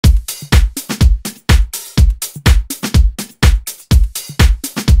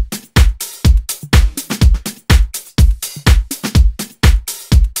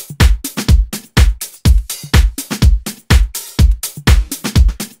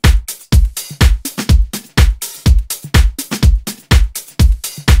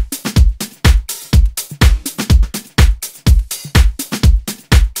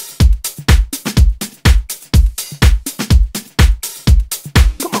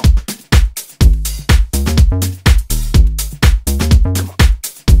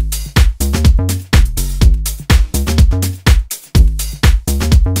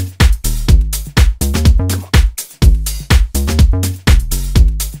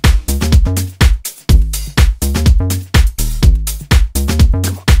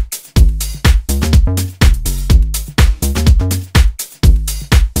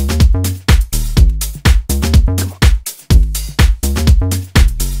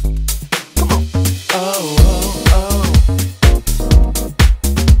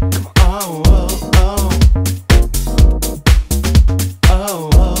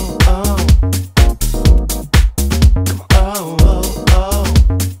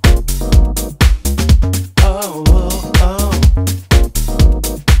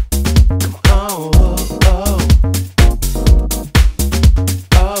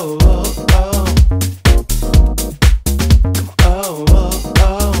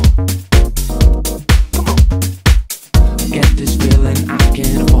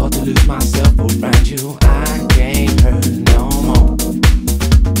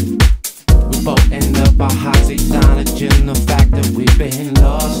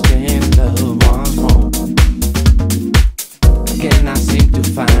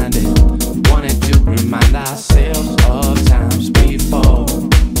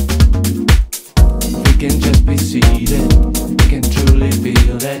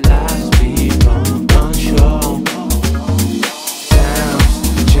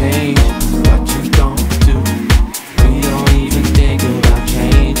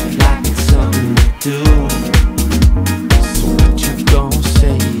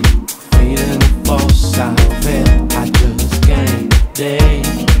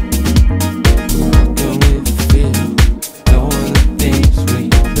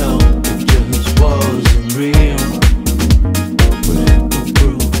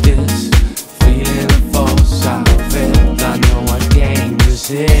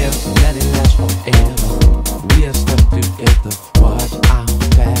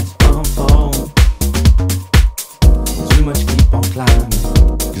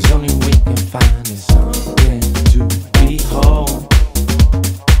'cause only we can find is something to behold.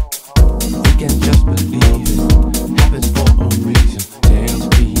 We can just believe it happens for a reason. Tales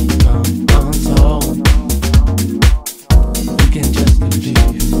become untold. We can just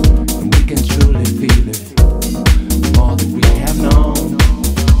believe and we can truly feel it more than we have known.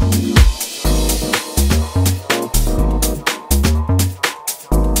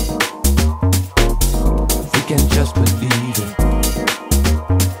 We can just believe it.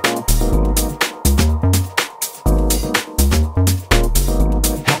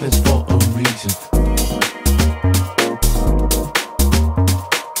 Happens for a reason.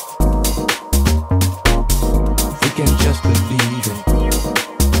 We can just believe it.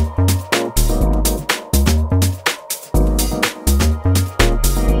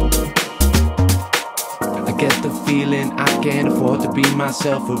 I get the feeling I can't afford to be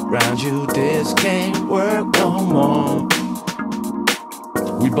myself around you. This can't work no more.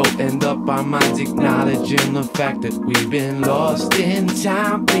 We both end up our minds acknowledging the fact that we've been lost in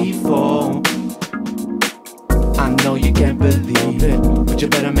time before. I know you can't believe it, but you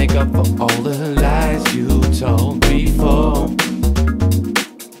better make up for all the lies you told before.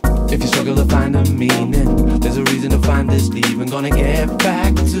 If you struggle to find a meaning, there's a reason to find this leaving. Gonna get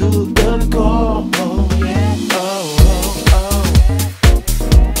back to the core, oh yeah.